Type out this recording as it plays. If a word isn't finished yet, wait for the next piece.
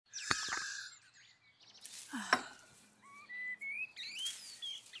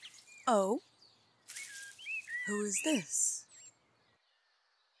Oh? Who is this?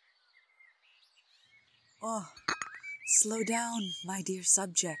 Oh, slow down, my dear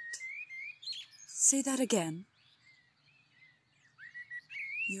subject. Say that again.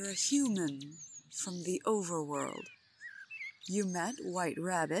 You're a human from the overworld. You met White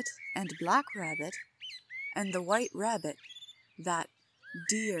Rabbit and Black Rabbit, and the White Rabbit, that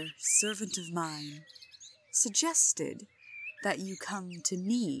dear servant of mine, suggested that you come to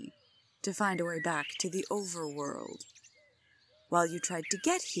me to find a way back to the overworld. While you tried to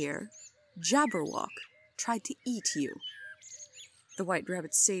get here, Jabberwock tried to eat you. The White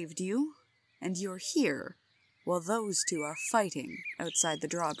Rabbit saved you, and you're here, while those two are fighting outside the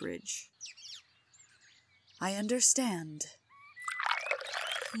drawbridge. I understand.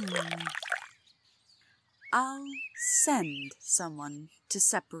 I'll send someone to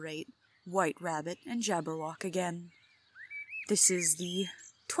separate White Rabbit and Jabberwock again. This is the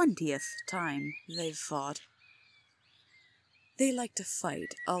 20th time they've fought. They like to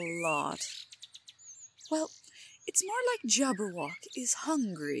fight a lot. Well, it's more like Jabberwock is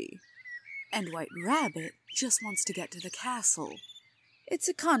hungry, and White Rabbit just wants to get to the castle. It's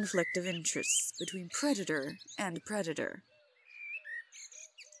a conflict of interests between predator and predator.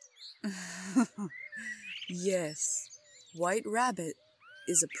 Yes, White Rabbit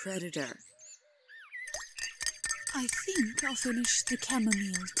is a predator. I think I'll finish the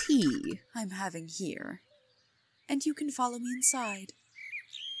chamomile tea I'm having here, and you can follow me inside.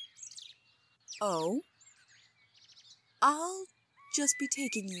 Oh? I'll just be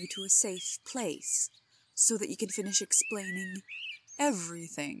taking you to a safe place so that you can finish explaining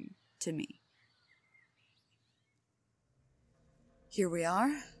everything to me. Here we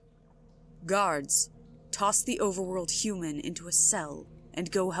are. Guards, toss the overworld human into a cell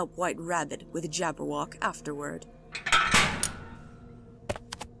and go help White Rabbit with Jabberwock afterward.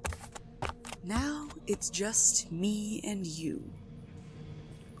 Now it's just me and you.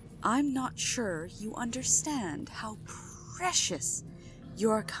 I'm not sure you understand how precious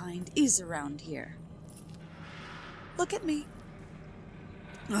your kind is around here. Look at me.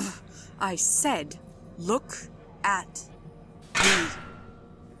 Ugh, I said, look at me.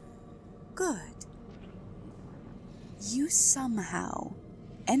 Good. You somehow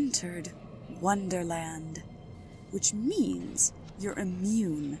entered Wonderland, which means you're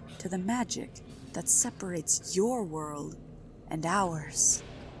immune to the magic that separates your world and ours.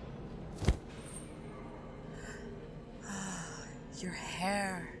 Your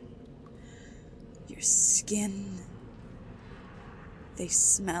hair, your skin, they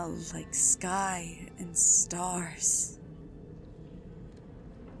smell like sky and stars.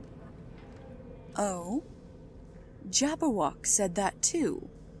 Oh, Jabberwock said that too.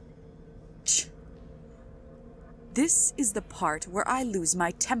 This is the part where I lose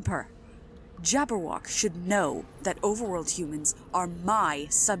my temper. Jabberwock should know that overworld humans are my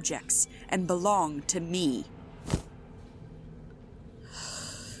subjects and belong to me.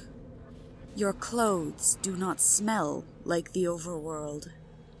 Your clothes do not smell like the overworld.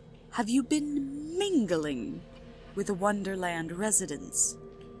 Have you been mingling with the Wonderland residents?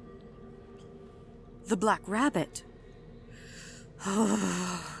 The Black Rabbit.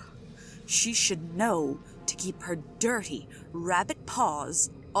 She should know to keep her dirty rabbit paws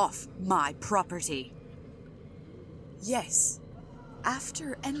off my property. Yes,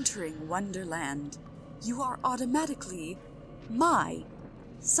 after entering Wonderland, you are automatically my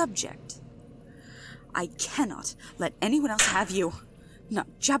subject. I cannot let anyone else have you. Not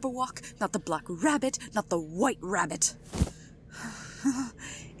Jabberwock, not the Black Rabbit, not the White Rabbit.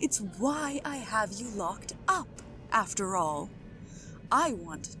 It's why I have you locked up, after all. I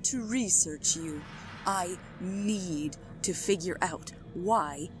want to research you. I need to figure out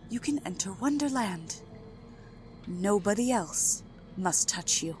why you can enter Wonderland. Nobody else must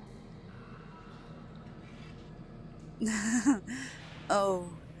touch you. Oh,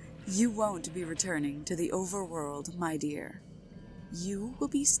 you won't be returning to the overworld, my dear. You will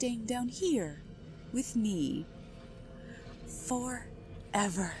be staying down here with me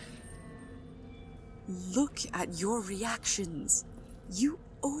forever. Look at your reactions. You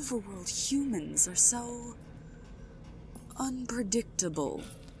overworld humans are so unpredictable.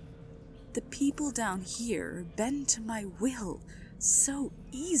 The people down here bend to my will so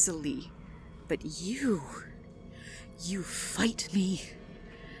easily. But you fight me.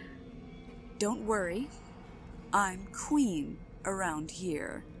 Don't worry, I'm queen around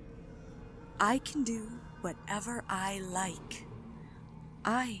here. I can do whatever I like.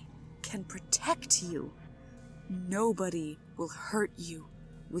 I can protect you. Nobody will hurt you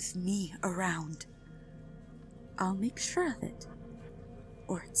with me around. I'll make sure of it.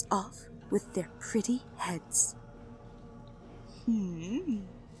 or it's off with their pretty heads.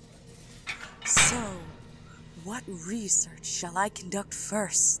 So, what research shall I conduct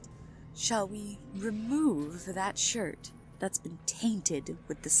first? Shall we remove that shirt that's been tainted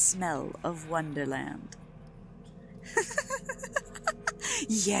with the smell of Wonderland?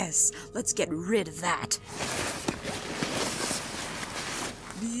 Yes, let's get rid of that.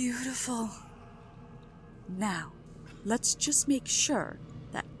 Beautiful. Now, let's just make sure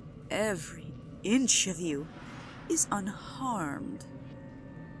that every inch of you is unharmed.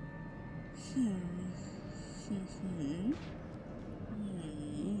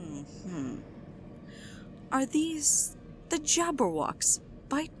 Are these the Jabberwock's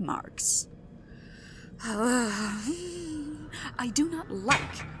bite marks? I do not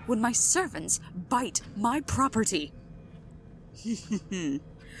like when my servants bite my property.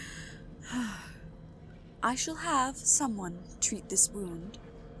 I shall have someone treat this wound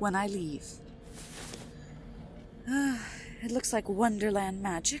when I leave. It looks like Wonderland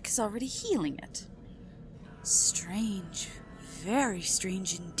magic is already healing it. Strange, very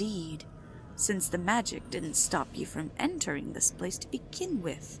strange indeed, since the magic didn't stop you from entering this place to begin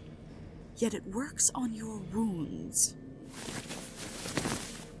with. Yet it works on your wounds.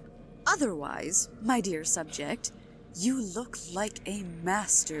 Otherwise, my dear subject, you look like a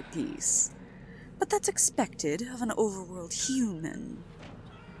masterpiece. But that's expected of an overworld human.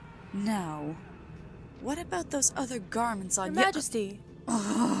 Now, what about those other garments on Your Majesty?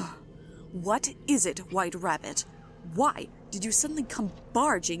 What is it, White Rabbit? Why did you suddenly come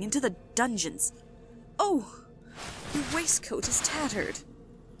barging into the dungeons? Oh, your waistcoat is tattered.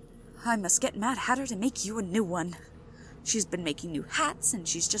 I must get Mad Hatter to make you a new one. She's been making new hats, and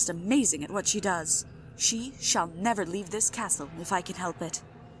she's just amazing at what she does. She shall never leave this castle if I can help it.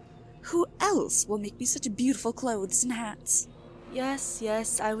 Who else will make me such beautiful clothes and hats?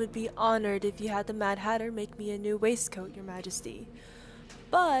 Yes, I would be honored if you had the Mad Hatter make me a new waistcoat, Your Majesty.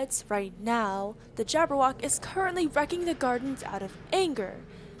 But right now, the Jabberwock is currently wrecking the gardens out of anger.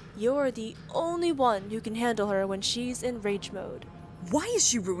 You're the only one who can handle her when she's in rage mode. Why is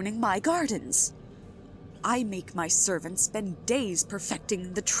she ruining my gardens? I make my servants spend days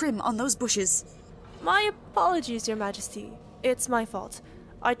perfecting the trim on those bushes. My apologies, Your Majesty. It's my fault.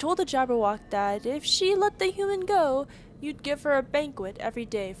 I told the Jabberwock that if she let the human go, you'd give her a banquet every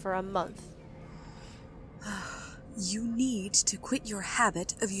day for a month. You need to quit your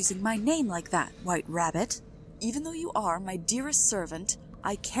habit of using my name like that, White Rabbit. Even though you are my dearest servant,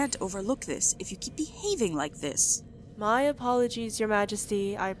 I can't overlook this if you keep behaving like this. My apologies, Your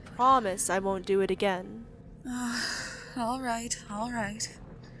Majesty. I promise I won't do it again. All right.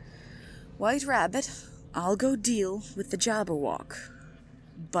 White Rabbit, I'll go deal with the Jabberwock.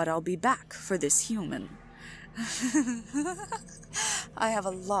 But I'll be back for this human. I have a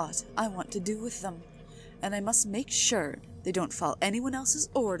lot I want to do with them, and I must make sure they don't follow anyone else's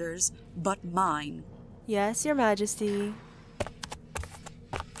orders but mine. Yes, Your Majesty.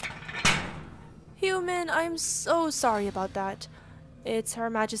 Human, I'm so sorry about that. It's Her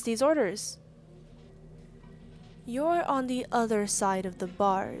Majesty's orders. You're on the other side of the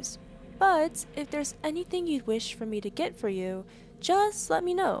bars, but if there's anything you'd wish for me to get for you, just let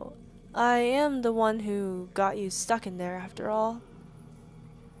me know. I am the one who got you stuck in there after all.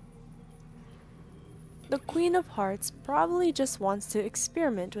 The Queen of Hearts probably just wants to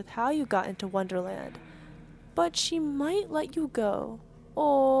experiment with how you got into Wonderland, but she might let you go,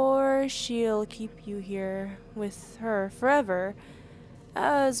 or she'll keep you here with her forever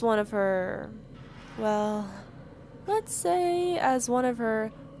as one of her, well, let's say as one of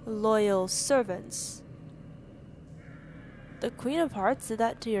her loyal servants. The Queen of Hearts did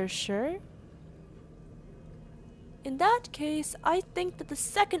that to your shirt? In that case, I think that the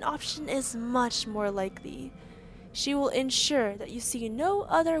second option is much more likely. She will ensure that you see no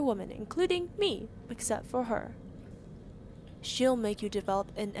other woman, including me, except for her. She'll make you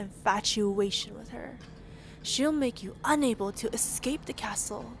develop an infatuation with her. She'll make you unable to escape the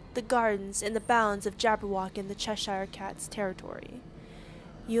castle, the gardens, and the bounds of Jabberwock and the Cheshire Cat's territory.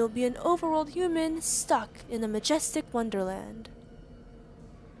 You'll be an overworld human stuck in a majestic Wonderland.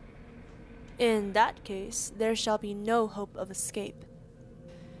 In that case, there shall be no hope of escape.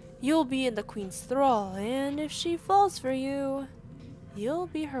 You'll be in the Queen's thrall, and if she falls for you, you'll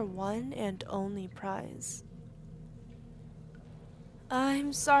be her one and only prize.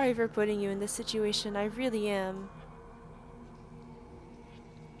 I'm sorry for putting you in this situation, I really am.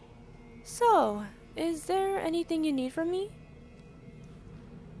 So, is there anything you need from me?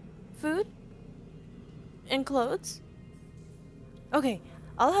 Food? And clothes? Okay,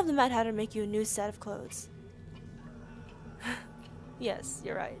 I'll have the Mad Hatter make you a new set of clothes. Yes,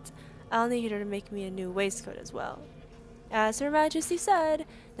 you're right. I'll need her to make me a new waistcoat as well. As Her Majesty said,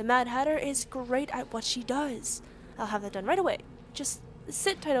 the Mad Hatter is great at what she does. I'll have that done right away. Just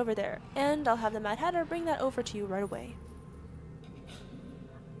sit tight over there, and I'll have the Mad Hatter bring that over to you right away.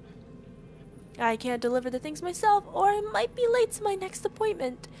 I can't deliver the things myself, or I might be late to my next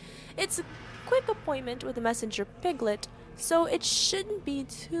appointment. It's a quick appointment with a messenger piglet, so it shouldn't be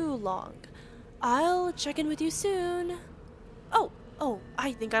too long. I'll check in with you soon. Oh,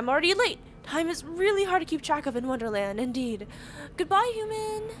 I think I'm already late. Time is really hard to keep track of in Wonderland, indeed. Goodbye,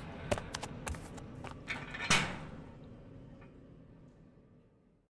 human.